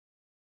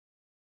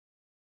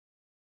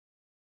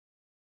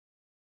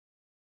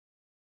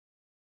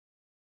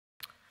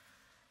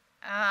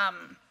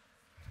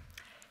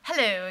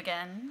Hello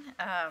again.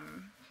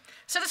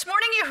 So this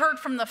morning you heard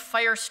from the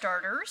fire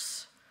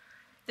starters.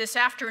 This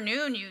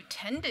afternoon you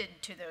tended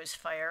to those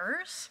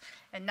fires.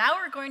 And now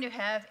we're going to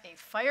have a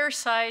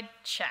fireside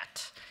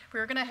chat.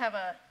 We're going to have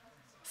a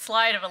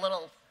slide of a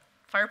little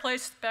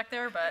fireplace back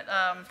there, but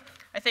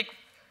I think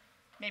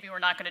maybe we're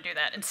not going to do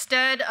that.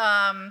 Instead,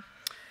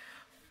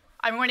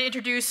 I'm going to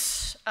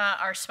introduce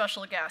our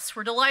special guests.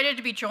 We're delighted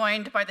to be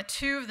joined by the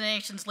two of the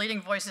nation's leading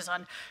voices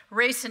on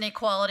race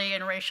inequality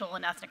and racial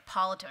and ethnic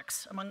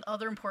politics, among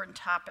other important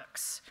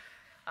topics.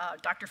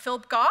 Dr.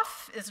 Phillip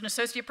Goff is an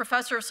associate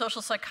professor of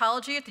social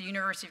psychology at the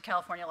University of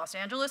California, Los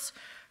Angeles,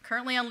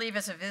 currently on leave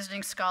as a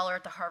visiting scholar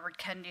at the Harvard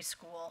Kennedy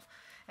School.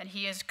 And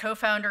he is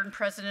co-founder and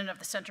president of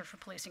the Center for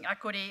Policing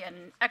Equity and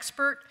an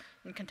expert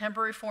in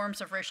contemporary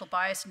forms of racial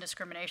bias and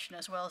discrimination,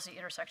 as well as the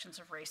intersections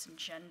of race and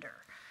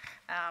gender.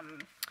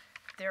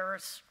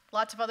 There's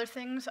lots of other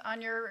things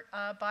on your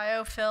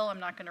bio, Phil. I'm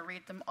not going to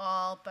read them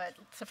all, but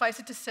suffice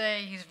it to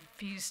say,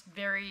 he's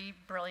very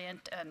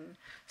brilliant, and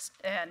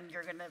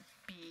you're going to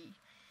be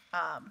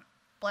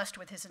blessed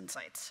with his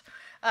insights.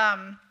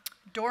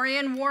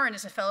 Dorian Warren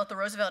is a fellow at the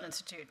Roosevelt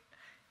Institute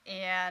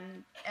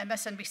and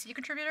MSNBC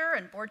contributor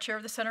and board chair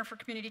of the Center for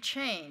Community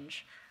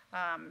Change.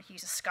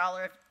 He's a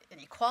scholar of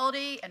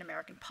inequality and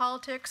American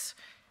politics.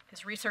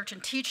 His research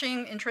and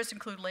teaching interests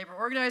include labor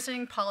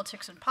organizing,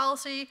 politics and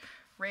policy,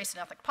 race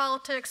and ethnic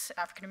politics,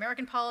 African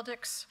American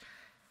politics,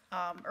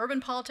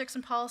 urban politics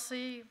and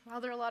policy. Wow,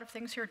 there are a lot of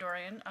things here,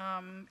 Dorian.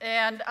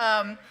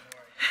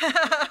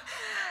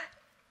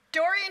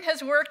 Dorian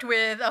has worked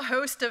with a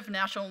host of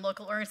national and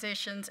local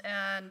organizations,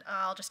 and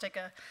I'll just take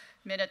a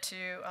minute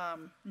to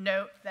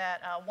note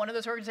that one of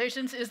those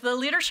organizations is the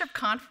Leadership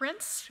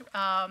Conference.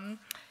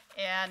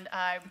 And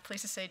I'm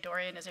pleased to say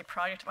Dorian is a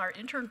product of our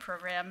intern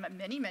program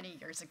many, many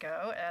years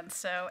ago.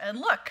 And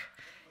look,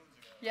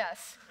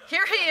 yes,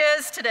 here he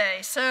is today.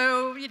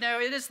 So, you know,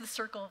 it is the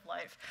circle of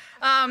life.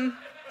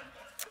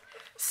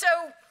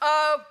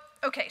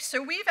 Okay,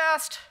 so we've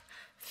asked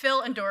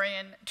Phil and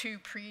Dorian to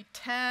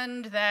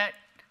pretend that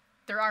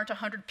there aren't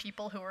 100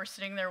 people who are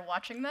sitting there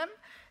watching them.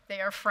 They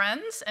are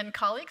friends and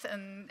colleagues,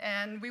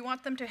 and we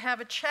want them to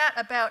have a chat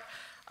about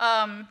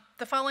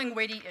the following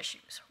weighty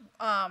issues.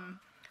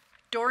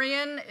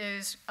 Dorian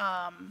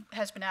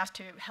has been asked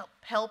to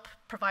help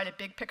provide a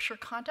big picture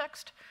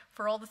context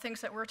for all the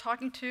things that we're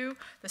talking to,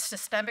 the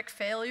systemic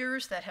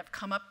failures that have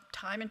come up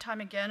time and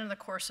time again in the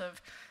course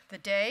of the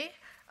day.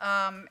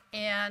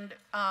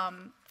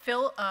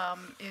 Phil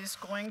is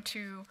going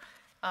to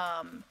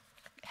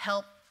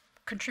help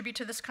contribute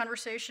to this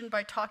conversation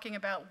by talking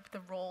about the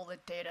role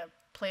that data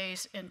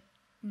plays in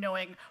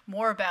knowing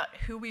more about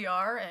who we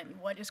are and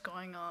what is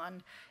going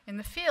on in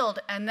the field.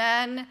 And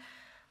then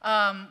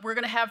we're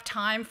going to have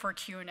time for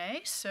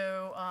Q&A,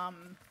 so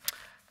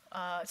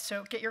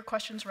get your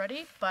questions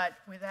ready. But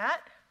with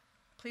that,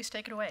 please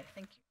take it away.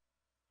 Thank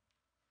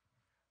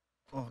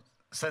you. Well,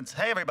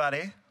 hey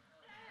everybody.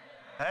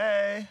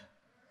 Hey.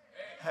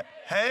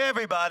 Hey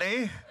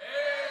everybody. Hey.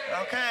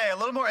 Okay, a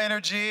little more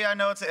energy. I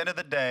know it's the end of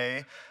the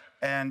day.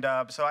 And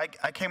so I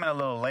came in a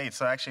little late,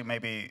 so actually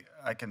maybe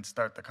I can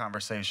start the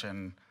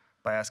conversation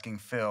by asking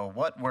Phil,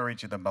 what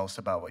worried you the most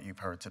about what you've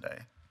heard today?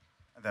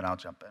 And then I'll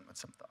jump in with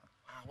some thoughts.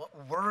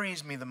 What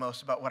worries me the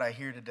most about what I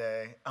hear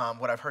today,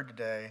 what I've heard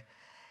today,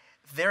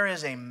 there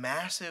is a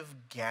massive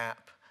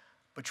gap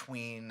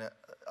between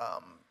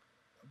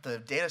the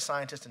data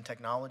scientists and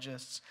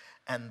technologists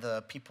and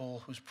the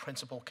people whose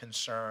principal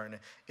concern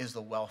is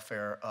the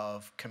welfare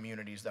of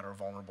communities that are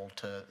vulnerable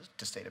to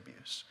state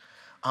abuse.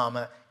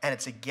 And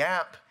it's a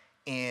gap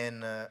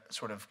in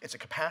it's a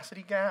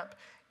capacity gap,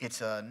 it's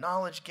a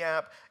knowledge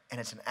gap, and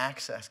it's an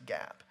access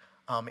gap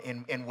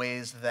in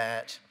ways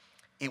that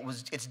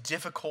it's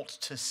difficult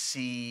to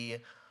see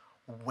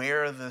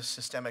where the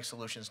systemic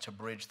solutions to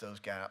bridge those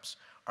gaps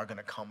are going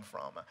to come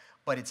from.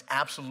 But it's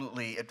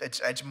absolutely,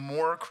 it's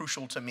more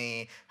crucial to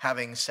me,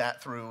 having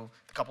sat through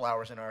a couple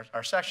hours in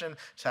our session,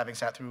 having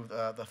sat through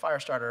the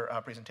Firestarter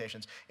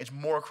presentations, it's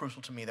more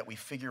crucial to me that we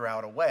figure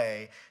out a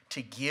way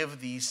to give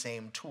these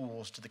same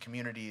tools to the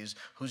communities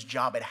whose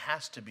job it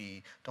has to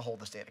be to hold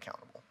the state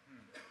accountable.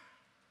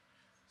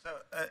 So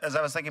as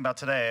I was thinking about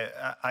today,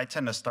 I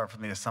tend to start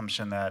from the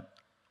assumption that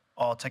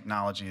all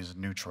technology is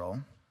neutral,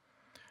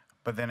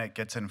 but then it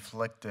gets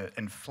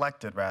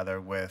inflected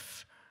rather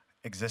with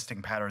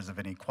existing patterns of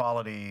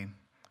inequality,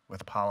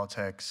 with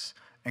politics,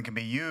 and can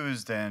be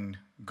used in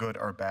good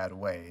or bad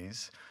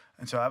ways.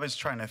 And so I was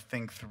trying to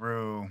think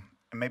through,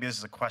 and maybe this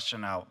is a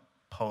question I'll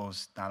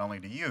pose not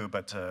only to you,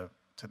 but to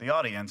the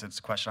audience. It's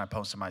a question I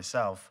pose to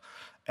myself.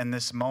 In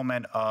this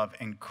moment of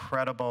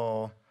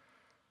incredible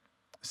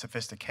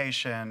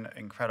sophistication,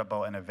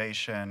 incredible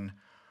innovation,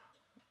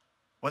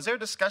 was there a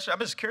discussion, I'm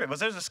just curious, was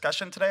there a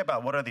discussion today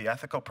about what are the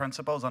ethical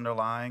principles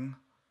underlying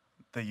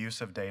the use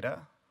of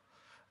data?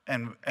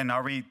 And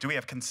do we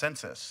have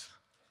consensus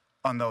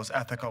on those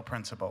ethical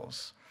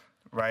principles,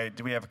 right?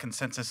 Do we have a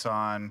consensus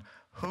on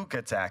who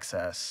gets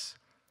access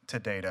to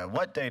data,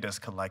 what data is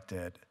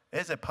collected,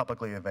 is it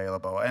publicly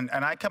available? And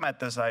I come at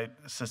this,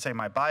 to say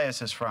my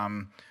bias is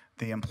from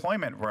the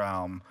employment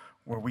realm,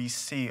 where we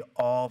see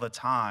all the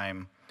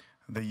time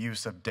the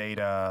use of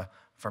data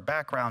for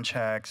background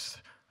checks,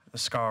 the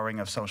scouring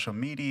of social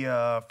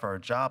media, for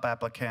job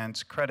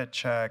applicants, credit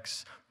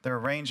checks. There are a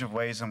range of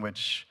ways in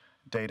which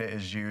data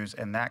is used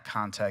in that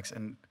context.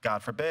 And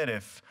God forbid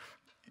if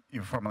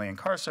you're formerly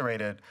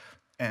incarcerated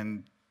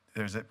and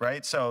there's it,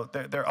 right? So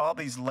there are all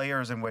these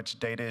layers in which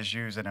data is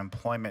used in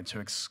employment to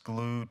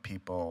exclude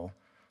people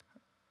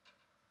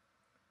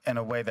in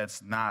a way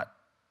that's not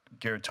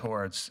geared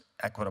towards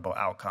equitable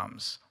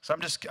outcomes. So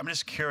I'm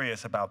just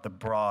curious about the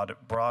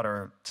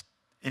broader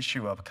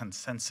issue of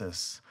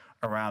consensus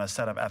around a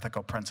set of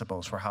ethical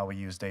principles for how we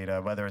use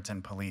data, whether it's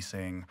in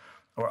policing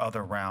or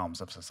other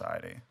realms of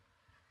society.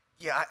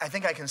 Yeah, I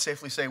think I can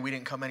safely say we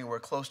didn't come anywhere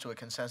close to a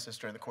consensus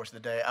during the course of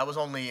the day. I was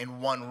only in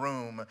one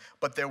room,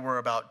 but there were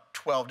about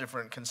 12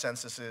 different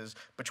consensuses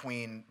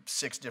between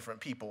 6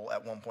 different people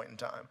at one point in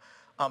time.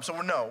 So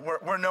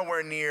we're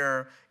nowhere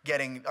near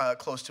getting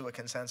close to a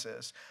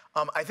consensus.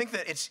 I think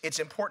that it's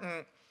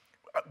important.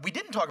 We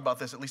didn't talk about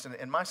this, at least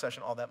in my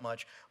session, all that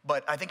much,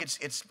 but I think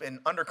it's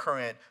an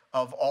undercurrent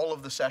of all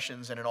of the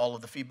sessions and in all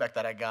of the feedback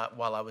that I got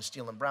while I was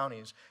stealing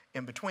brownies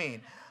in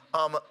between,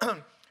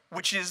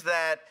 which is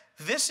that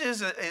this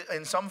is,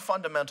 in some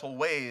fundamental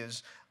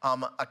ways,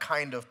 a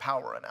kind of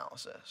power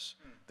analysis.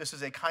 This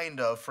is a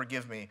kind of,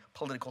 forgive me,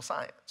 political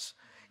science,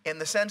 in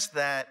the sense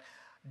that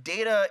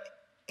data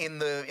in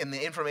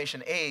the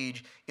information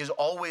age is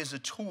always a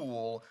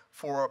tool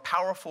for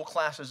powerful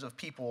classes of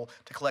people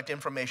to collect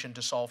information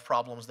to solve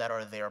problems that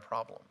are their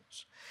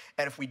problems.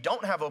 And if we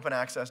don't have open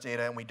access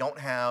data and we don't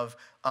have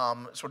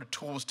sort of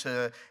tools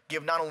to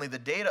give not only the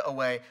data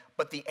away,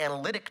 but the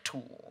analytic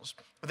tools,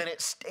 then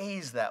it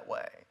stays that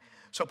way.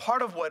 So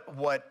part of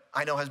what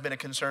I know has been a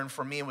concern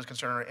for me and was a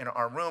concern in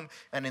our room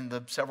and in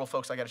the several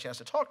folks I got a chance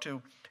to talk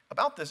to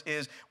about this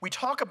is we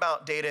talk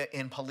about data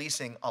in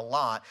policing a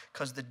lot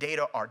because the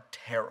data are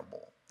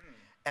terrible.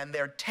 And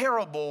they're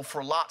terrible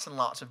for lots and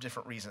lots of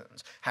different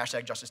reasons.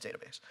 Hashtag Justice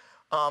Database.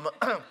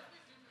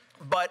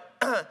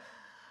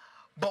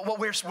 But what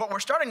we're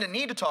starting to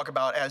need to talk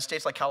about as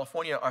states like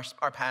California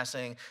are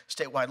passing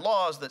statewide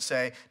laws that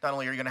say not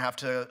only are you going to have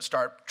to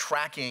start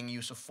tracking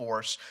use of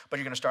force, but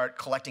you're going to start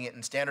collecting it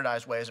in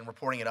standardized ways and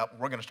reporting it up.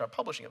 We're going to start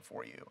publishing it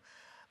for you.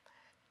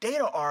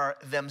 Data are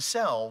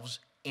themselves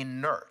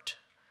inert.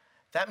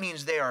 That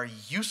means they are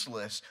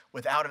useless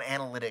without an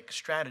analytic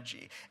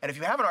strategy. And if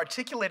you haven't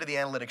articulated the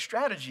analytic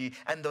strategy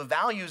and the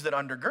values that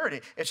undergird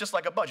it, it's just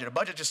like a budget. A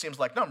budget just seems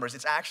like numbers.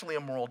 It's actually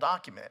a moral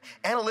document.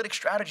 Analytic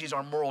strategies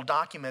are moral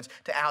documents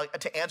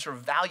to answer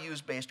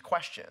values-based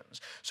questions.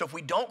 So if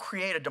we don't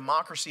create a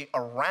democracy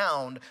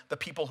around the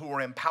people who are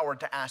empowered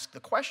to ask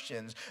the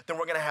questions, then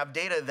we're going to have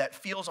data that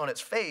feels on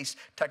its face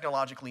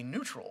technologically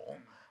neutral,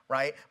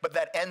 right? But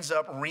that ends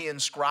up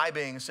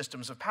reinscribing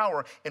systems of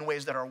power in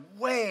ways that are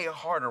way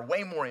harder,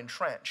 way more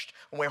entrenched,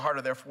 and way harder,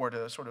 therefore,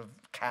 to sort of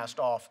cast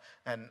off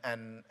and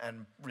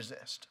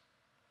resist.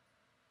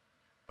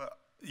 But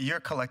you're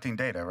collecting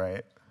data,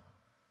 right?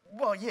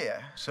 Well,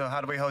 yeah. So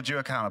how do we hold you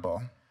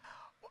accountable?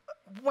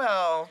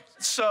 Well,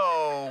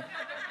 so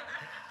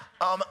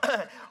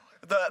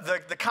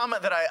the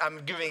comment that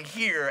I'm giving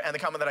here and the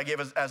comment that I gave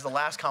as the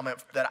last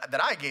comment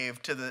that I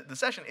gave to the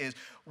session is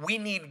we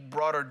need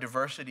broader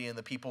diversity in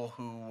the people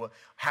who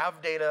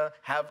have data,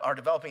 are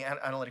developing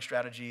analytic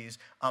strategies,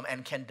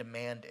 and can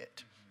demand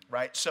it.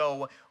 Right?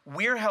 So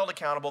we're held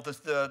accountable.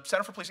 The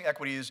Center for Policing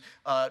Equity is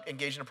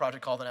engaged in a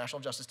project called the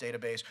National Justice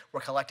Database. We're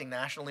collecting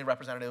nationally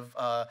representative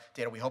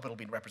data. We hope it'll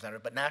be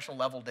representative, but national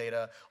level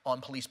data on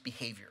police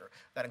behavior.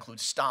 That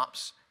includes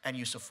stops and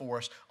use of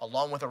force,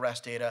 along with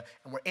arrest data.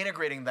 And we're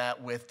integrating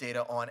that with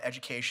data on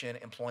education,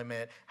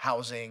 employment,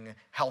 housing,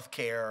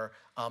 healthcare,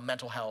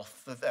 mental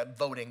health,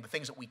 voting, the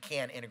things that we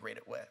can integrate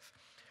it with.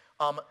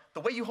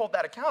 The way you hold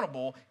that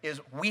accountable is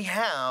we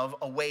have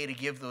a way to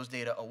give those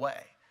data away.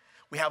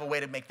 We have a way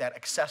to make that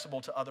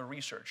accessible to other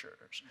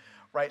researchers,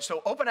 right?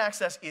 So open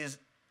access is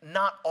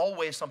not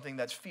always something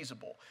that's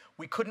feasible.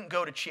 We couldn't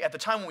go to at the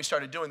time when we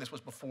started doing this was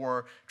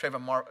before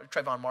Trayvon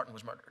Martin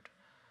was murdered.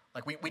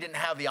 Like we didn't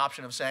have the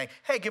option of saying,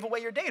 hey, give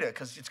away your data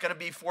because it's going to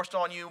be forced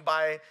on you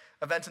by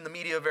events in the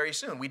media very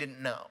soon. We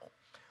didn't know.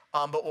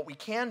 But what we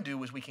can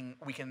do is we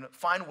can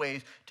find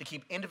ways to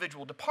keep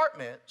individual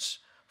departments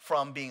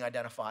from being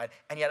identified,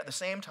 and yet at the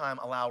same time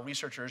allow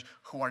researchers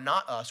who are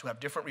not us, who have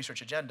different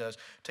research agendas,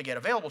 to get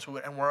available to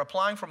it. And we're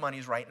applying for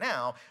monies right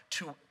now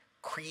to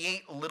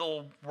create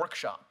little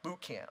workshop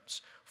boot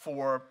camps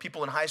for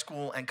people in high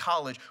school and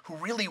college who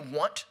really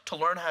want to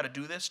learn how to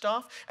do this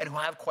stuff and who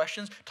have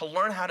questions, to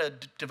learn how to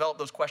develop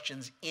those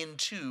questions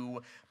into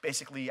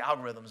basically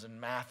algorithms and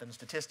math and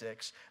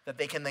statistics that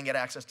they can then get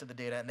access to the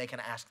data and they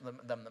can ask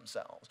them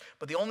themselves.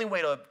 But the only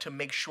way to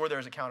make sure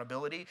there's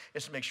accountability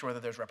is to make sure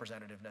that there's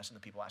representativeness in the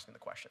people asking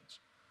the questions.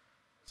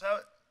 So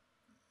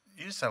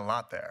you just said a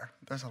lot there.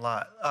 There's a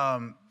lot.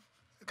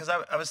 Because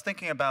I was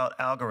thinking about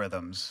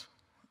algorithms,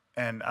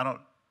 and I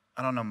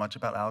don't know much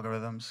about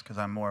algorithms because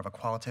I'm more of a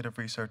qualitative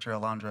researcher,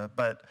 Alondra,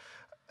 but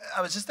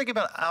I was just thinking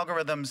about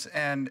algorithms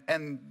and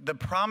the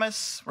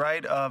promise,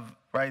 right,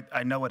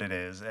 I know what it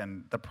is,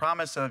 and the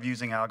promise of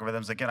using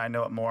algorithms, again, I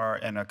know it more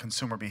in a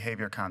consumer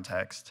behavior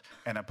context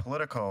and a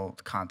political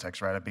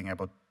context, right, of being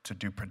able to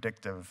do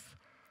predictive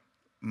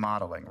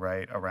modeling,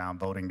 right, around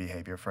voting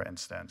behavior, for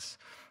instance.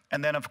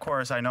 And then, of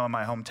course, I know in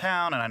my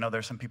hometown, and I know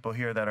there's some people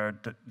here that are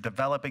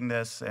developing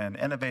this and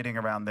innovating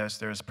around this,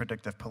 there's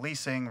predictive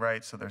policing,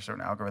 right, so there's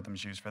certain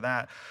algorithms used for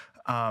that.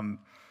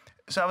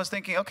 So I was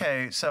thinking,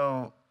 okay,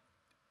 so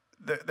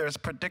there's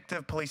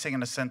predictive policing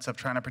in the sense of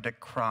trying to predict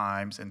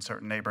crimes in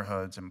certain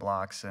neighborhoods and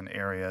blocks and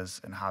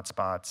areas and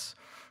hotspots.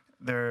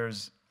 There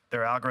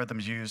are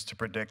algorithms used to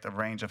predict a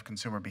range of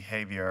consumer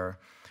behavior.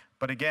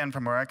 But again,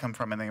 from where I come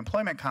from in the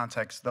employment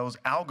context, those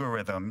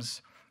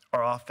algorithms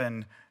are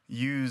often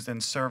used in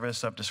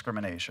service of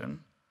discrimination.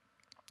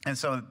 And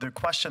so the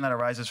question that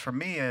arises for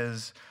me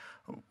is,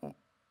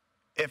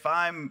 if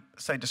I'm,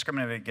 say,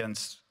 discriminated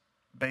against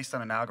based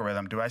on an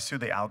algorithm, do I sue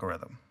the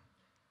algorithm?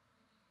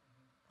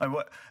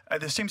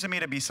 There seems to me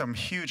to be some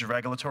huge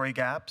regulatory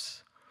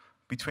gaps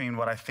between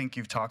what I think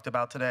you've talked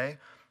about today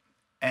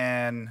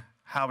and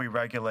how we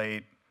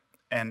regulate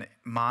and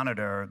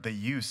monitor the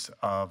use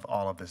of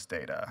all of this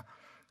data.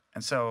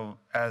 And so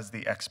as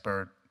the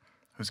expert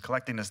who's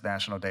collecting this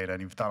national data,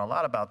 and you've thought a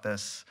lot about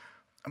this,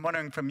 I'm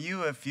wondering from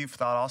you if you've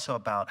thought also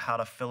about how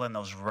to fill in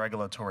those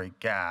regulatory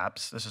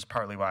gaps. This is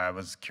partly why I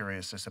was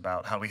curious just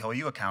about how we hold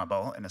you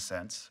accountable, in a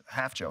sense,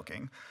 half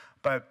joking.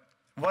 But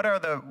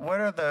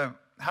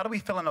how do we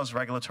fill in those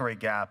regulatory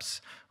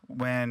gaps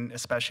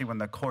especially when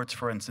the courts,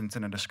 for instance,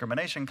 in a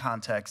discrimination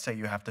context, say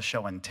you have to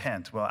show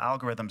intent? Well,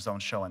 algorithms don't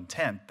show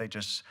intent. They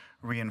just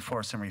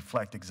reinforce and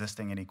reflect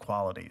existing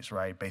inequalities,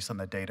 right, based on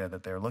the data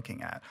that they're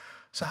looking at.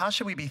 So how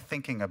should we be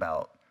thinking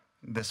about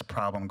this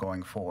problem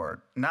going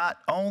forward, not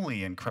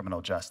only in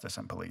criminal justice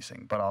and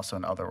policing, but also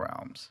in other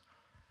realms?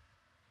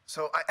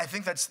 So I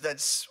think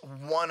that's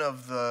one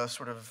of the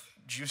sort of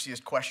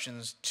juiciest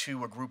questions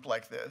to a group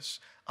like this.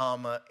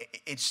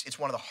 It's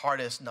one of the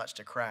hardest nuts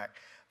to crack.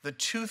 The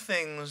two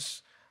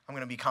things, I'm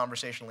going to be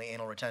conversationally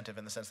anal retentive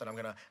in the sense that I'm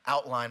going to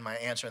outline my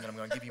answer and then I'm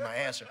going to give you my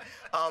answer.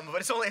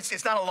 But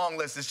it's not a long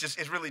list.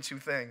 It's really two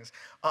things.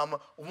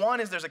 One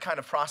is there's a kind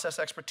of process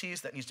expertise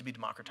that needs to be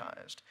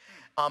democratized.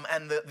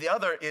 And the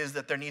other is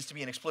that there needs to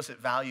be an explicit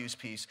values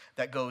piece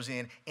that goes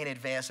in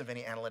advance of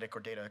any analytic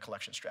or data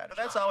collection strategy.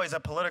 But that's always a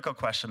political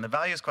question. The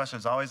values question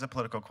is always a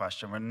political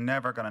question. We're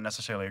never going to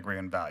necessarily agree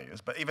on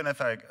values. But even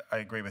if I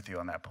agree with you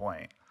on that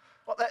point.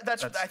 Well,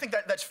 I think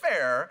that's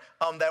fair,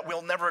 that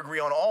we'll never agree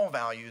on all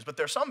values, but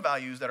there's some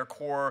values that are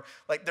core,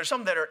 like there's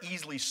some that are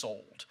easily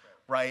sold,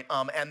 right?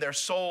 And they're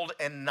sold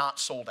and not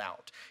sold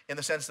out, in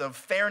the sense of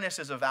fairness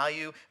is a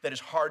value that is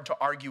hard to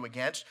argue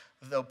against,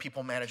 though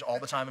people manage all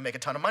the time and make a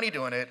ton of money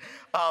doing it.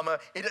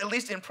 It, at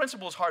least in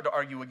principle, is hard to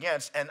argue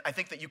against, and I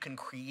think that you can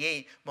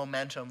create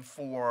momentum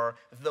for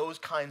those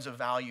kinds of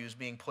values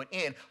being put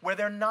in where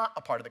they're not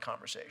a part of the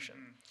conversation.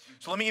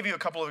 So let me give you a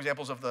couple of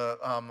examples of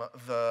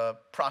the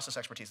process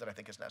expertise that I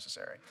think is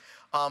necessary.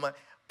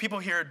 People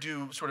here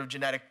do sort of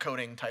genetic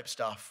coding type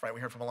stuff, right? We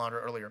heard from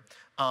Alondra earlier.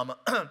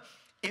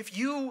 If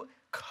you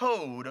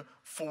code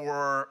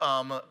for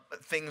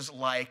things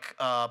like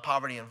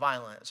poverty and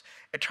violence,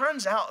 it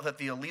turns out that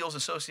the alleles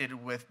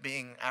associated with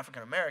being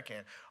African American,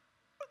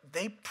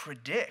 they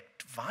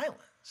predict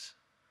violence.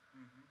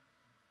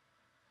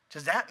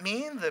 Does that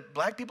mean that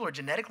black people are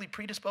genetically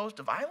predisposed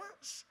to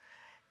violence?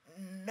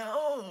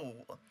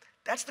 No,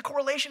 that's the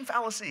correlation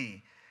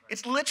fallacy.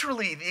 It's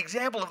literally the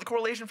example of the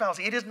correlation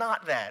fallacy. It is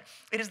not that.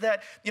 It is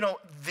that,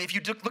 if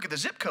you look at the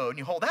zip code and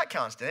you hold that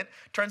constant,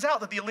 turns out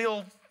that the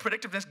allele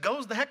predictiveness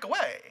goes the heck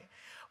away.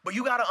 But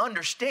you got to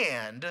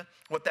understand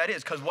what that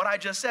is, because what I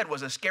just said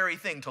was a scary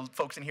thing to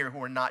folks in here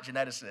who are not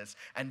geneticists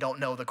and don't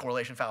know the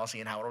correlation fallacy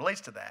and how it relates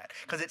to that.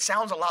 Because it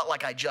sounds a lot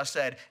like I just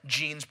said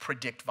genes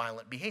predict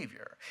violent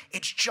behavior.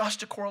 It's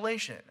just a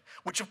correlation,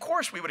 which of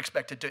course we would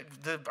expect it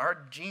to. Our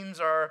genes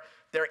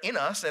they're in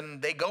us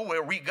and they go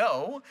where we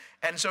go,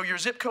 and so your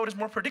zip code is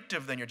more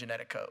predictive than your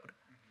genetic code.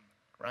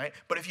 Right?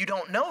 But if you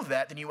don't know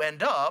that, then you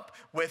end up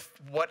with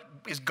what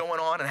is going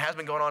on and has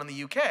been going on in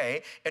the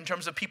UK in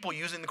terms of people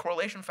using the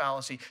correlation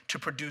fallacy to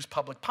produce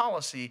public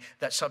policy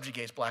that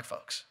subjugates black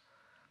folks.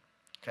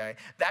 Okay?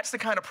 That's the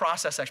kind of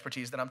process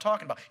expertise that I'm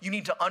talking about. You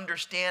need to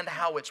understand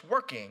how it's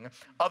working,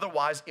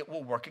 otherwise it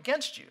will work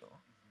against you.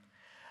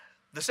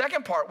 The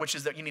second part, which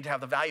is that you need to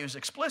have the values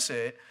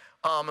explicit,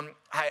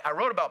 I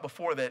wrote about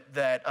before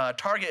that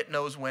Target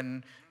knows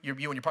when you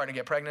and your partner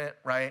get pregnant,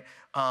 right?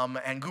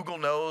 And Google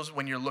knows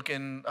when you're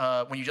looking,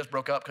 when you just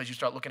broke up because you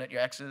start looking at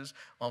your exes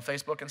on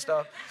Facebook and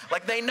stuff.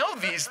 Like, they know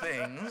these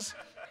things.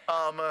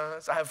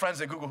 So I have friends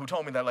at Google who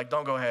told me that, like,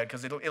 don't go ahead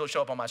because it'll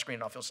show up on my screen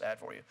and I'll feel sad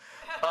for you.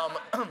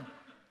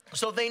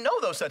 So they know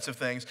those sets of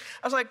things.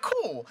 I was like,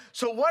 cool.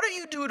 So what do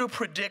you do to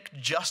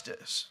predict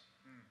justice?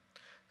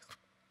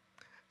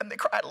 And they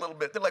cried a little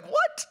bit. They're like,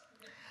 what?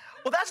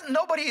 Well,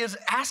 nobody is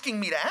asking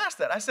me to ask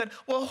that. I said,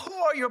 well, who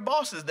are your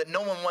bosses that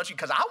no one wants you?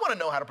 Because I want to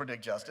know how to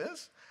predict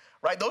justice,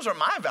 right? Those are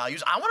my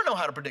values. I want to know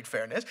how to predict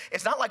fairness.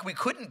 It's not like we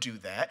couldn't do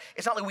that.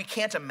 It's not like we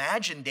can't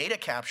imagine data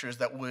captures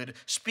that would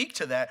speak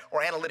to that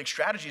or analytic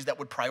strategies that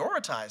would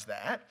prioritize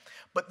that.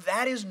 But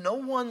that is no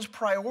one's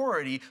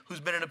priority who's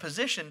been in a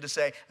position to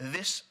say,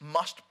 this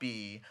must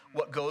be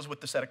what goes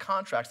with the set of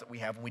contracts that we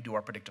have when we do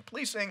our predictive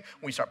policing,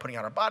 when we start putting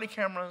out our body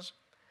cameras.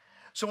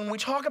 So when we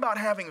talk about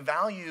having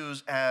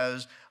values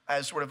as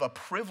sort of a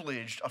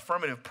privileged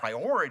affirmative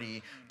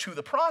priority to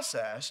the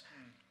process,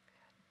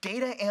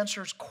 data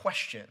answers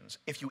questions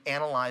if you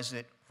analyze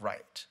it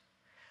right.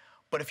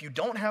 But if you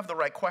don't have the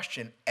right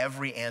question,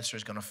 every answer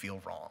is going to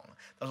feel wrong.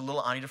 That was a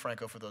little Ani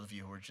DeFranco for those of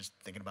you who are just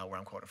thinking about where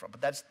I'm quoting from.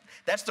 But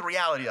that's the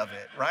reality of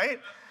it, right?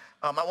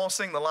 I won't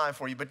sing the line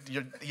for you, but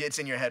it's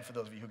in your head for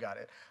those of you who got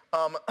it.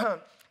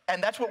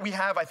 And that's what we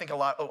have, I think, a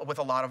lot with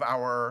a lot of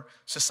our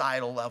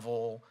societal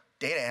level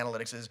data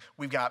analytics is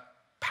we've got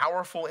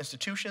powerful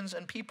institutions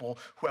and people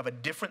who have a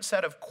different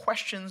set of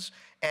questions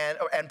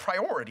and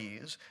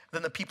priorities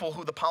than the people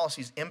who the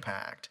policies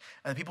impact.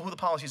 And the people who the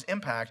policies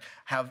impact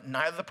have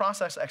neither the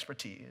process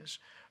expertise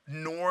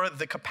nor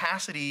the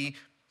capacity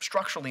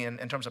structurally in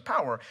terms of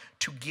power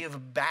to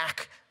give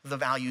back the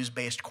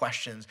values-based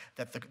questions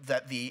that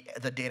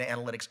the data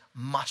analytics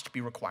must be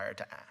required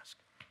to ask.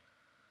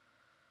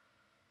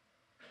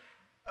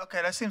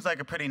 Okay, that seems like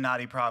a pretty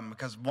knotty problem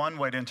because one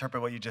way to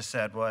interpret what you just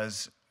said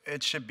was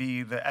it should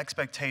be the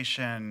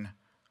expectation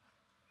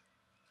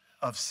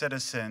of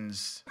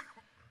citizens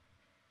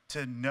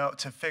to know,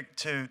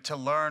 to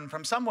learn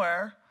from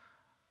somewhere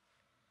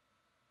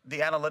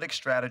the analytic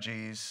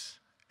strategies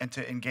and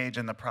to engage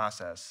in the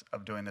process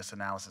of doing this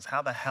analysis.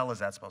 How the hell is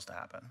that supposed to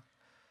happen?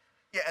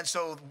 Yeah, and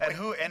so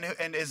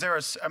and is there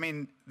I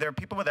mean, there are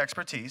people with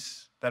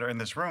expertise that are in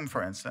this room,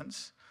 for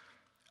instance.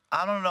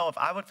 I don't know if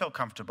I would feel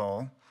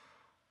comfortable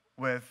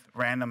with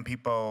random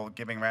people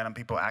giving random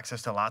people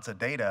access to lots of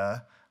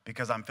data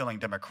because I'm feeling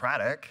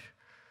democratic,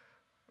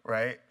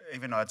 right?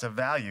 Even though it's a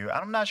value.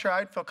 I'm not sure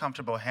I'd feel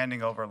comfortable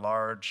handing over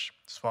large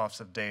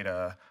swaths of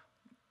data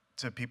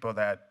to people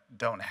that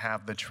don't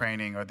have the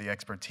training or the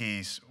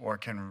expertise or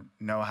can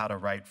know how to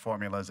write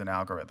formulas and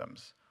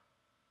algorithms.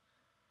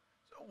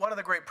 One of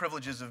the great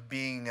privileges of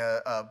being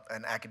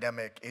an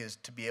academic is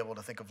to be able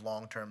to think of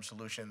long-term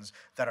solutions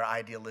that are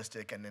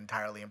idealistic and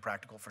entirely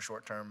impractical for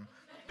short-term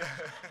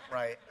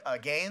right,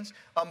 gains.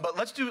 But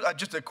let's do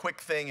just a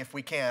quick thing if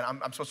we can.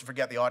 I'm supposed to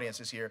forget the audience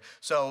is here.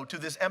 So to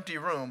this empty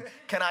room,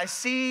 can I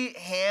see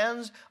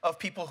hands of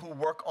people who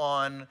work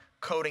on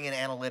coding and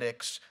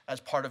analytics as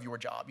part of your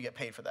job? You get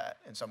paid for that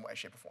in some way,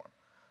 shape, or form.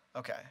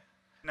 Okay.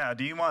 Now,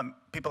 do you want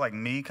people like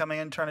me coming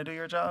in trying to do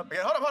your job?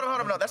 Okay, hold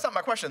up. No, that's not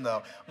my question,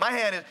 though. My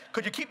hand is,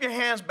 could you keep your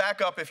hands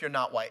back up if you're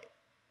not white?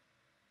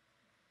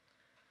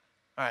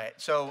 All right,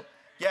 so,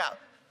 yeah.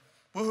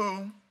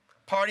 Woohoo.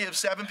 Party of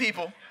 7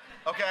 people.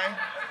 Okay?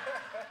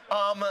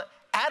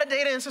 At a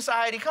Data and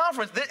Society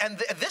conference, and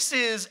this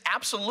is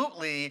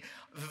absolutely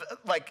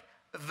like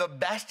the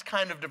best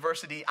kind of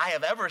diversity I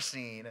have ever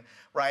seen,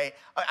 right?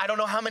 I don't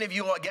know how many of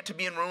you get to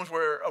be in rooms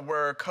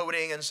where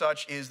coding and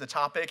such is the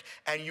topic,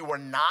 and you are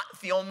not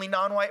the only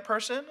non-white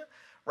person,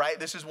 right?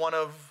 This is one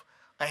of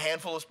a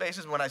handful of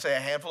spaces. When I say a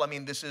handful, I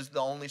mean this is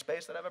the only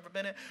space that I've ever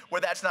been in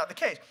where that's not the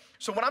case.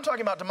 So when I'm talking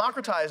about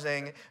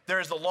democratizing, there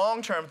is the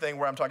long-term thing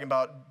where I'm talking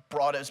about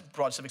broad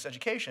civics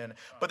education,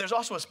 but there's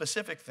also a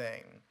specific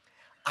thing.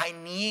 I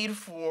need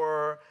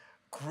for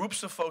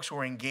groups of folks who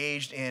are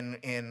engaged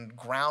in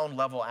ground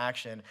level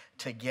action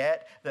to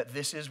get that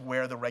this is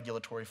where the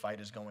regulatory fight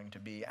is going to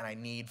be. And I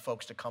need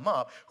folks to come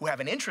up who have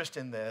an interest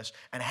in this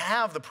and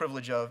have the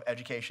privilege of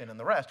education and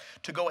the rest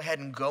to go ahead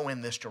and go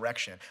in this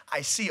direction.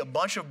 I see a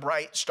bunch of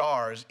bright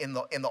stars in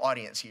the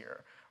audience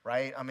here.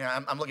 Right? I mean,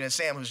 I'm looking at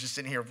Sam, who's just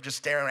sitting here, just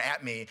staring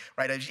at me,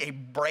 right? A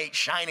bright,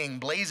 shining,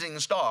 blazing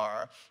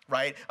star,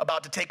 right?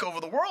 About to take over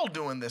the world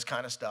doing this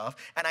kind of stuff.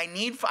 And I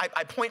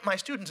point my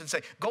students and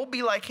say, go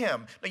be like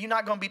him. No, you're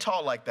not going to be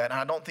tall like that, and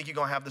I don't think you're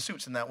going to have the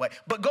suits in that way.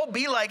 But go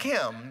be like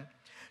him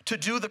to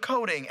do the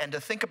coding and to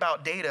think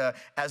about data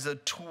as a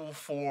tool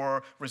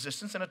for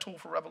resistance and a tool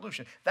for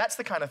revolution. That's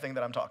the kind of thing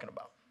that I'm talking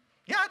about.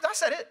 Yeah, I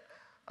said it.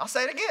 I'll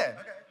say it again.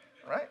 Okay.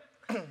 Right?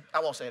 I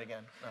won't say it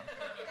again. No.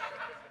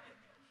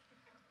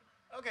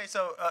 Okay,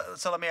 so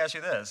let me ask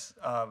you this.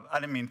 I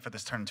didn't mean for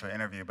this to turn into an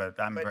interview, but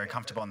I'm very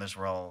comfortable in this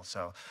role.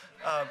 So,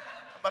 I'm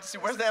about to see,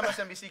 where's the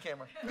MSNBC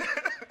camera?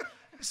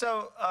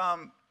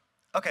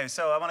 Okay,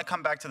 so I want to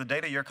come back to the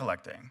data you're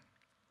collecting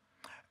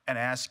and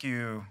ask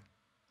you,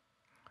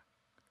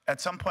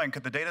 at some point,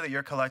 could the data that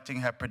you're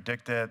collecting have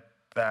predicted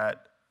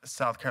that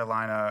South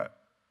Carolina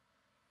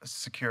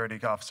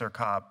security officer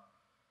cop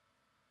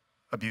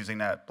abusing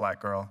that black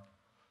girl?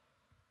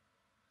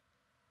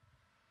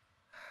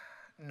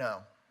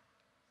 No.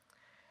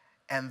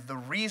 And the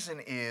reason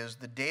is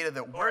the data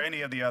that or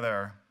any of the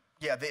other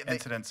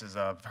incidences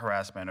of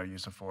harassment or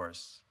use of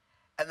force.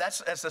 And that's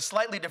a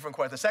slightly different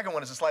question. The second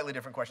one is a slightly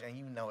different question, and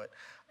you know it.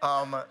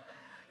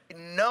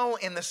 No,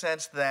 in the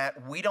sense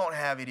that we don't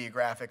have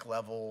idiographic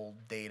level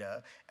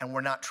data, and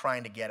we're not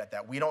trying to get at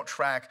that. We don't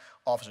track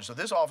officers. So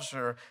this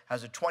officer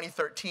has a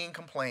 2013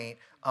 complaint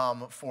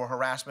for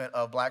harassment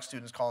of black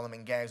students, calling them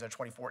in gangs, and a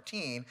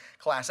 2014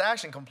 class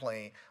action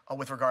complaint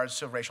with regards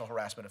to racial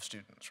harassment of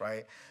students,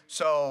 right?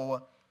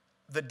 So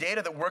the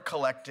data that we're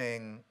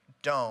collecting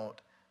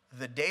don't.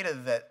 The data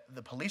that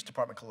the police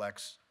department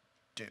collects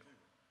do.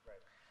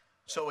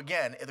 So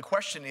again, the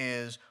question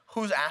is,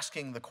 who's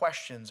asking the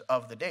questions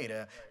of the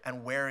data,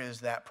 and where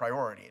is that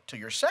priority? To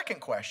your second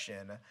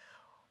question,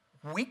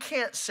 we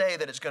can't say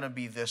that it's going to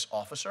be this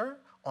officer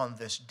on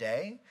this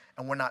day,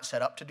 and we're not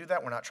set up to do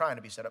that. We're not trying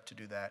to be set up to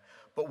do that.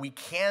 But we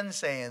can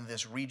say in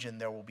this region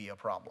there will be a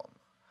problem.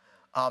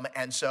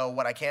 And so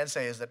what I can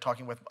say is that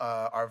talking with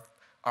our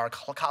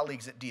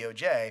colleagues at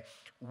DOJ,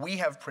 we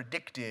have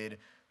predicted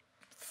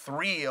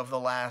 3 of the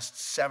last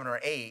 7 or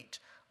 8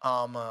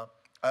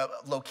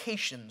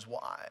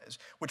 locations-wise,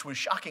 which was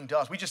shocking to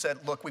us. We just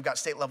said, look, we've got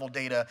state-level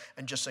data,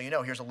 and just so you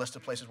know, here's a list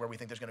of places where we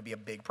think there's going to be a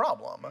big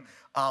problem.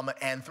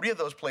 And 3 of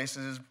those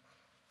places,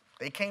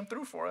 they came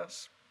through for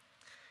us,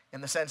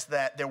 in the sense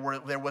that there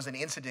was an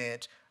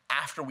incident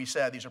after we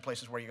said these are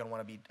places where you're going to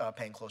want to be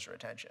paying closer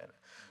attention.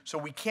 So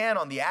we can,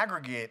 on the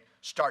aggregate,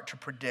 start to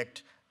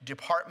predict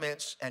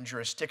departments and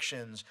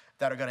jurisdictions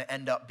that are going to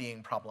end up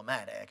being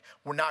problematic.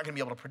 We're not going to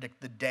be able to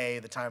predict the day,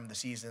 the time of the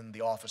season,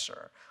 the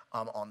officer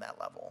on that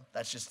level.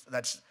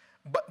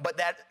 But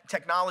that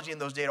technology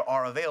and those data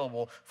are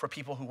available for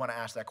people who want to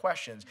ask that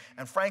questions.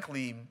 And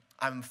frankly,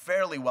 I'm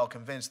fairly well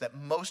convinced that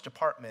most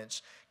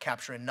departments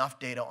capture enough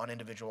data on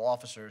individual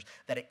officers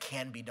that it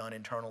can be done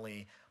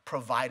internally,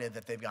 provided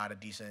that they've got a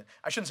decent,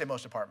 I shouldn't say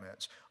most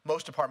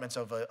departments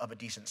of a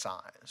decent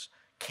size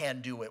can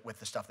do it with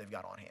the stuff they've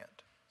got on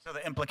hand. So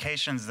the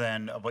implications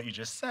then of what you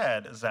just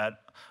said is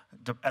that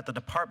at the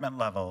department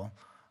level,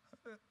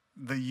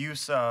 the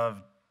use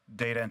of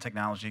data and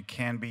technology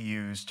can be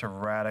used to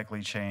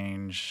radically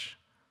change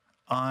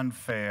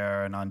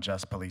unfair and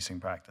unjust policing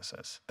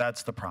practices.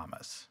 That's the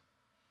promise.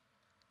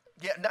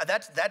 Yeah, no,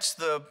 that's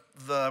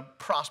the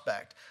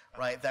prospect,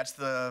 right? That's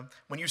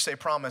when you say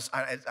promise,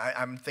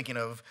 I'm thinking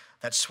of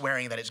that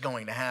swearing that it's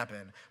going to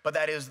happen. But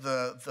that is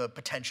the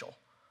potential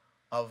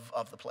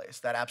of the place.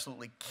 That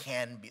absolutely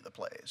can be the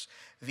place.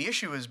 The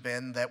issue has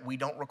been that we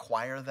don't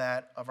require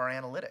that of our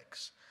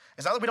analytics.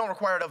 It's not that we don't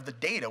require it of the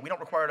data, we don't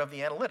require it of the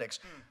analytics.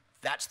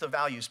 That's the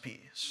values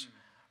piece,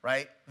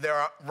 right?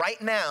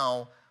 Right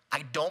now,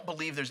 I don't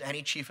believe there's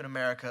any chief in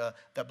America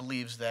that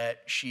believes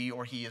that she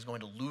or he is going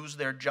to lose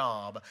their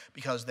job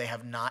because they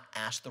have not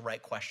asked the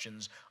right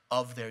questions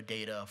of their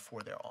data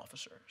for their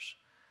officers.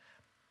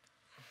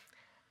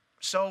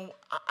 So,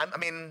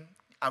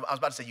 I was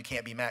about to say you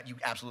can't be mad. You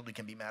absolutely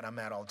can be mad. I'm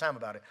mad all the time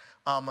about it.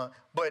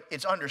 But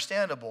it's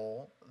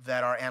understandable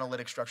that our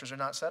analytic structures are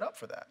not set up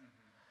for that.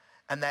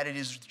 And that it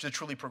is the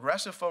truly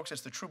progressive folks,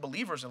 it's the true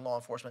believers in law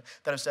enforcement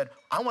that have said,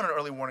 I want an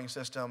early warning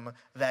system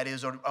that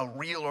is a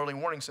real early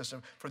warning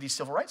system for these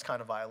civil rights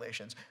kind of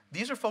violations.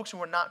 These are folks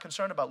who are not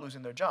concerned about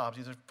losing their jobs.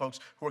 These are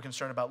folks who are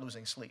concerned about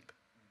losing sleep,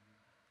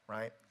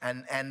 right?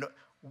 And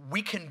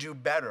we can do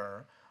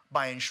better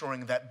by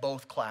ensuring that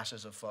both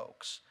classes of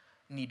folks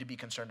need to be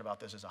concerned about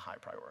this as a high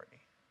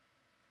priority.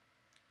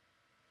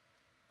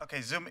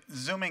 Okay,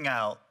 zooming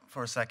out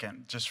for a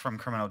second, just from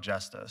criminal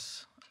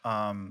justice.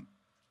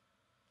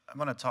 I'm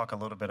going to talk a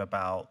little bit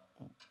about,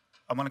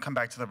 I want to come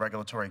back to the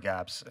regulatory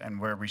gaps and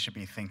where we should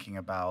be thinking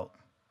about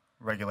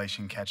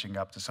regulation catching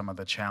up to some of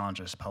the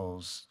challenges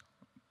posed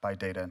by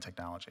data and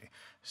technology.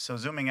 So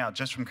zooming out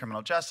just from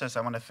criminal justice,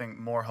 I want to think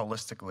more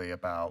holistically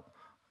about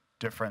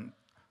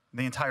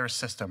the entire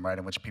system, right,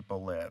 in which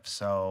people live.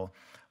 So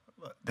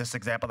this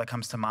example that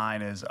comes to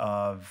mind is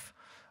of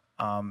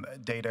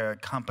data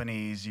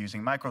companies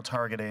using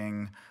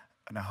micro-targeting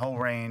and a whole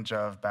range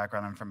of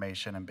background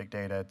information and big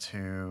data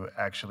to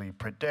actually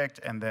predict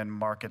and then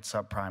market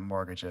subprime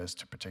mortgages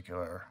to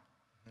particular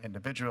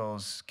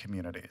individuals,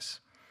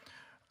 communities.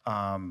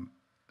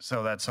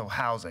 So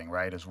housing,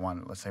 right, is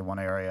let's say one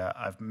area.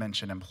 I've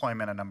mentioned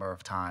employment a number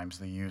of times,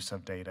 the use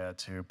of data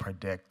to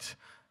predict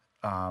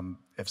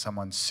if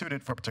someone's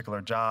suited for a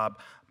particular job,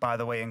 by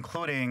the way,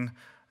 including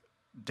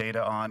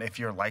data on if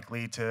you're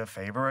likely to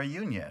favor a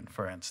union,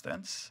 for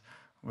instance,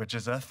 which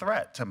is a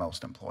threat to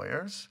most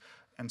employers.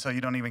 And so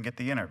you don't even get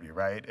the interview,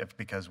 right?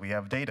 Because we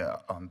have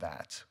data on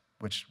that,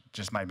 which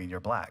just might mean you're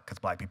black, because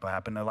black people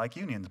happen to like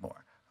unions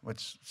more,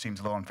 which seems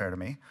a little unfair to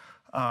me.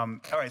 All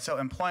right, so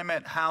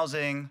employment,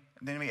 housing,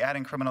 then we add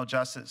in criminal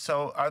justice.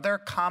 So are there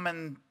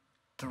common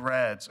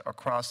threads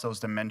across those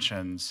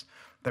dimensions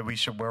that we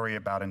should worry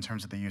about in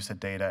terms of the use of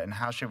data, and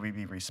how should we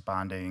be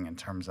responding in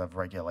terms of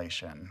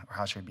regulation, or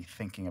how should we be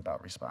thinking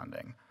about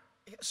responding?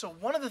 So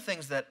one of the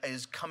things that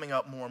is coming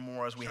up more and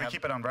more as we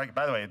keep it on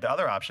by the way, the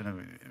other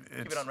option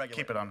is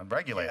keep it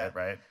unregulated,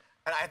 right?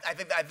 And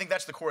I think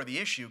that's the core of the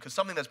issue, because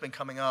something that's been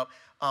coming up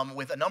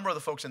with a number of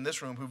the folks in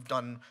this room who've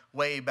done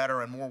way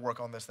better and more work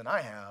on this than I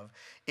have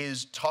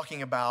is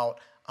talking about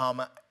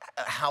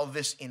how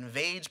this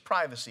invades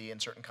privacy in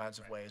certain kinds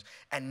of ways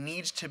and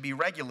needs to be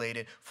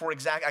regulated for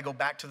I go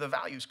back to the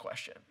values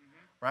question,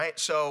 right?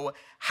 So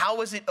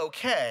how is it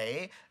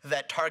okay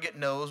that Target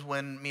knows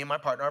when me and my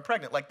partner are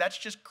pregnant? Like, that's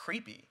just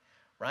creepy,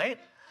 right?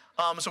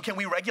 So can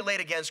we regulate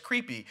against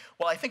creepy?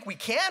 Well, I think we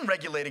can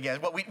regulate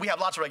against, well, we have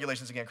lots of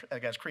regulations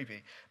against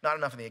creepy, not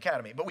enough in the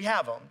academy, but we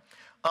have them.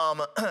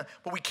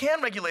 But we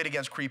can regulate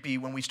against creepy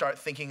when we start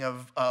thinking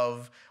of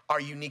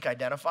our unique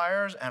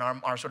identifiers and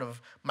our sort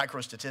of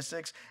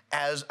micro-statistics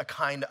as a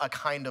kind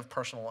of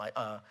personal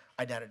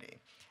identity.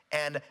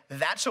 And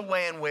that's a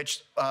way in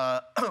which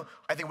I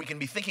think we can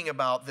be thinking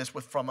about this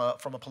from a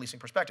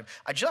policing perspective.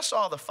 I just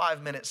saw the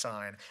 5-minute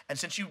sign, and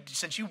since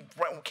you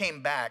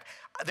came back,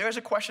 there's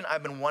a question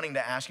I've been wanting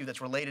to ask you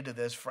that's related to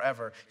this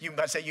forever. You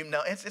might say,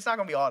 it's not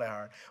going to be all that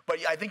hard, but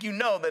I think you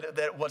know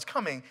that what's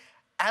coming.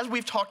 As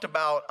we've talked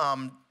about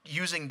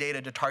using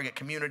data to target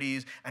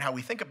communities and how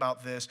we think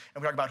about this,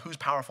 and we talk about who's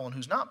powerful and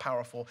who's not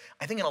powerful,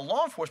 I think in a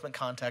law enforcement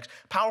context,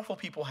 powerful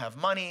people have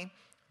money,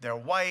 they're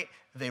white,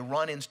 they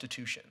run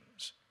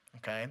institutions,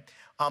 okay?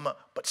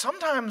 But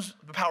sometimes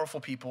the powerful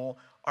people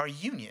are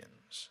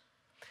unions.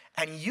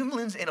 And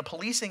unions in a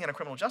policing and a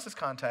criminal justice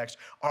context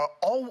are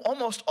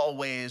almost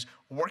always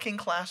working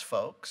class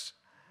folks,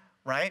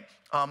 right,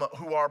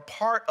 who are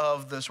part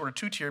of the sort of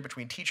two-tier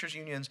between teachers'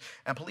 unions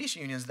and police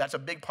unions. That's a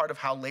big part of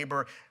how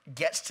labor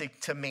gets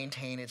to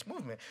maintain its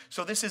movement.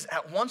 So this is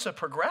at once a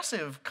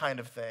progressive kind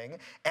of thing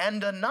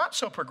and a not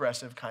so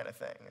progressive kind of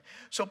thing.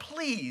 So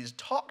please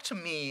talk to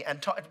me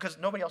because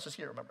nobody else is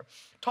here, remember.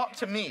 Talk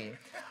to me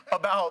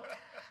about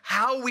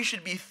how we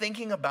should be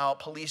thinking about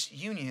police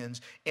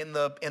unions in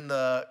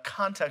the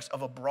context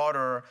of a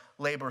broader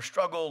labor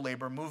struggle,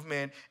 labor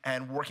movement,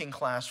 and working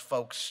class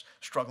folks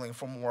struggling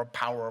for more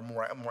power,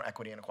 more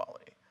equity and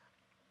equality.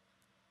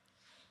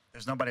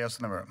 There's nobody else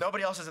in the room.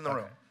 Nobody else is in the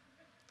room.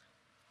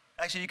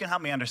 Actually, you can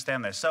help me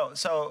understand this.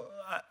 So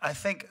I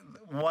think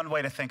one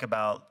way to think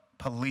about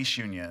police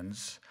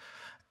unions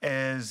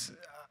is,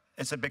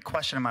 it's a big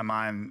question in my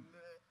mind,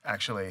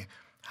 actually.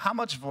 How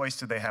much voice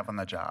do they have on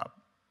the job?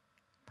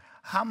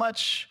 How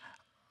much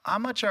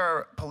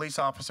are police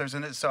officers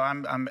in it? So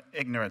I'm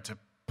ignorant to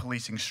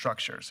policing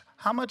structures.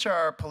 How much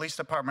are police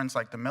departments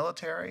like the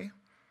military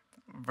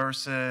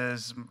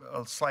versus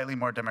slightly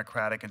more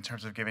democratic in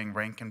terms of giving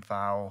rank and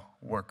file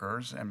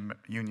workers and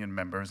union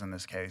members in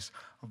this case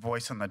a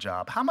voice on the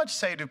job? How much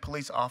say do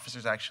police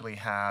officers actually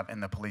have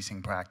in the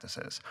policing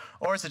practices?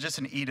 Or is it just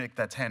an edict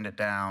that's handed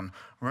down?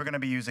 We're going to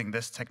be using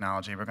this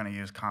technology. We're going to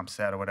use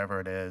CompStat or whatever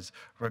it is.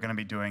 We're going to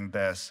be doing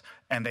this,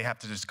 and they have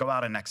to just go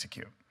out and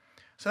execute.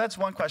 So that's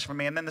one question for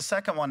me. And then the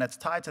second one that's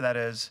tied to that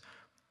is,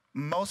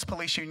 most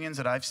police unions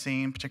that I've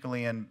seen,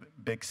 particularly in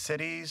big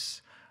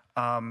cities,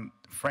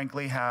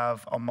 frankly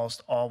have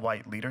almost all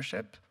white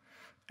leadership.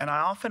 And I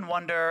often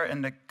wonder,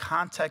 in the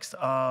context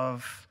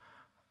of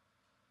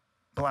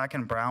black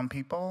and brown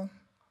people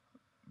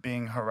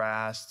being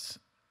harassed,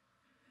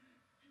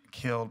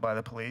 killed by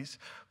the police,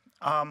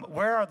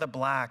 where are the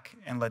black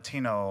and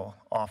Latino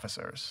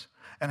officers?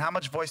 And how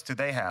much voice do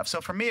they have? So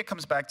for me, it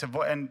comes back to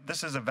voice, and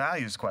this is a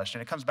values question.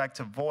 It comes back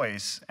to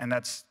voice, and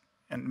that's,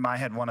 in my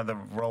head, one of the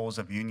roles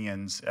of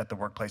unions at the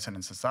workplace and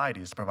in society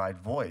is to provide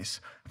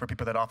voice for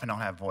people that often don't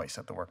have voice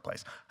at the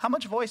workplace. How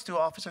much voice do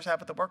officers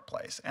have at the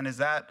workplace? And is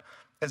that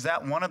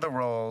one of the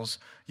roles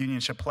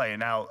unions should play?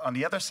 Now, on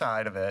the other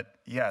side of it,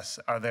 yes,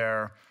 are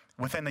there,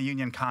 within the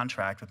union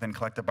contract, within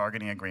collective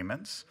bargaining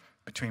agreements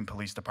between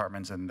police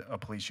departments and a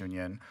police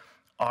union,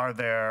 are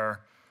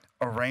there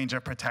a range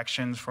of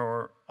protections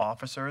for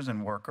officers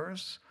and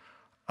workers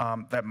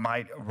that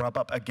might rub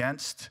up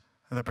against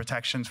the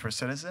protections for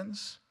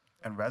citizens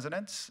and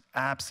residents?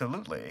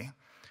 Absolutely.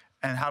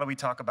 And how do we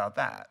talk about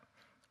that,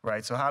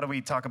 right? So how do we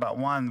talk about,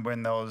 one,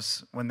 when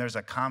there's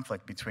a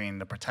conflict between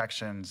the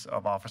protections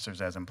of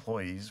officers as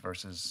employees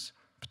versus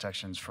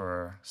protections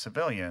for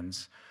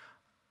civilians?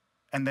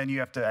 And then you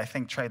have to, I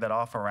think, trade that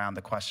off around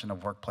the question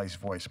of workplace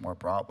voice more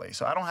broadly.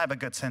 So I don't have a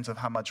good sense of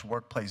how much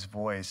workplace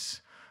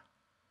voice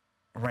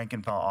rank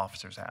and file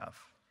officers have.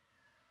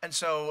 And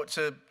so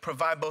to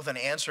provide both an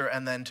answer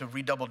and then to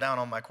redouble down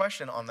on my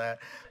question on that,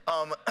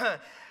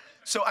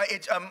 so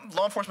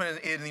law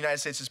enforcement in the United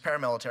States is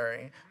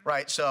paramilitary,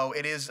 right? So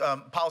it is,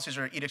 policies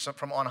are edicts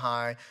from on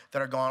high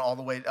that are gone all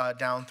the way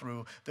down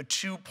through. The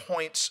 2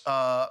 points,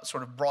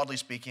 sort of broadly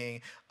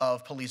speaking,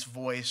 of police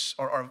voice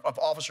or of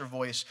officer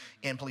voice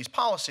in police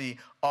policy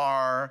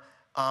are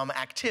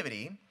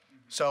activity.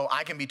 So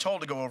I can be told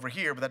to go over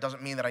here, but that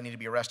doesn't mean that I need to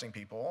be arresting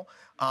people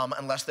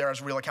unless there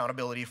is real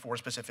accountability for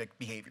specific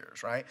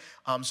behaviors, right?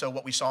 So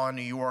what we saw in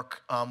New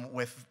York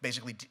with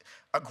basically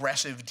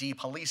aggressive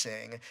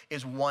depolicing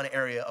is one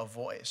area of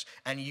voice.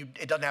 And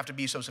it doesn't have to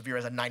be so severe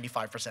as a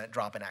 95%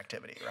 drop in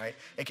activity, right?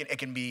 It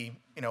can be,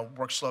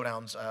 work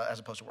slowdowns as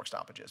opposed to work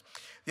stoppages.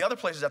 The other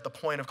place is at the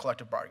point of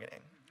collective bargaining,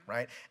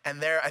 right? And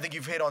there, I think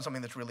you've hit on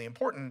something that's really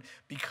important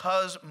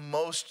because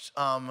most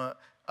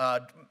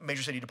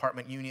major city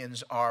department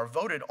unions are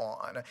voted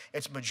on.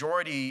 It's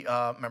majority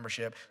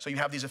membership. So you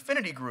have these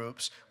affinity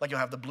groups, like you'll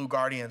have the Blue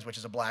Guardians, which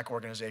is a black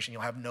organization.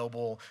 You'll have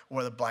Noble,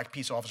 or the Black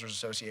Peace Officers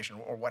Association,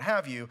 or what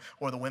have you,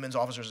 or the Women's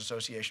Officers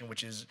Association,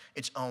 which is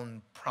its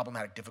own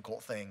problematic,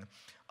 difficult thing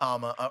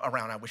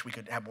around. I wish we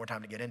could have more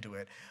time to get into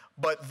it.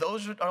 But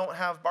those don't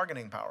have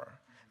bargaining power.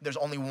 There's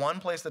only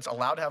one place that's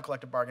allowed to have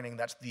collective bargaining,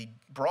 that's the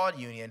broad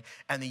union,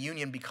 and the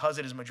union, because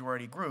it is a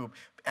majority group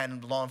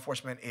and law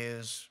enforcement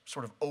is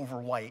sort of over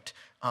white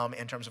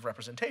in terms of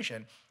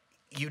representation,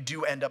 you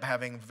do end up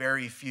having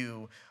very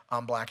few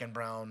black and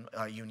brown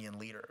union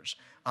leaders.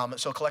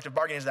 So collective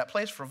bargaining is that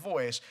place for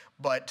voice,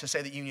 but to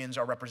say that unions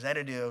are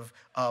representative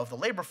of the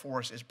labor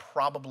force is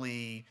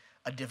probably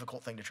a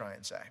difficult thing to try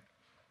and say.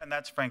 And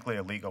that's frankly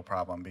a legal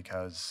problem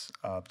because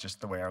of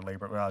just the way our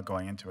labor, without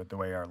going into it, the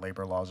way our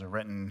labor laws are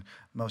written.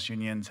 Most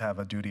unions have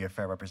a duty of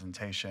fair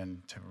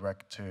representation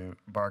to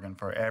bargain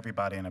for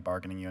everybody in a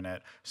bargaining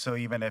unit. So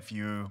even if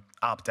you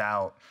opt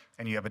out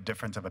and you have a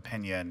difference of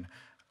opinion,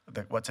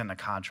 what's in the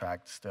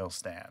contract still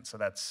stands. So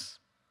that's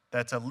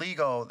a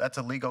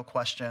legal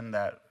question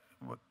that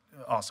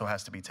also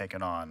has to be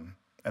taken on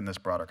in this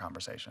broader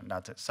conversation.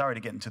 Sorry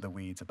to get into the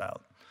weeds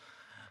about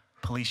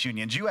police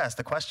unions. You asked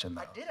the question,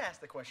 though. I did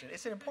ask the question.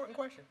 It's an important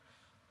question.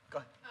 Go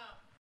ahead.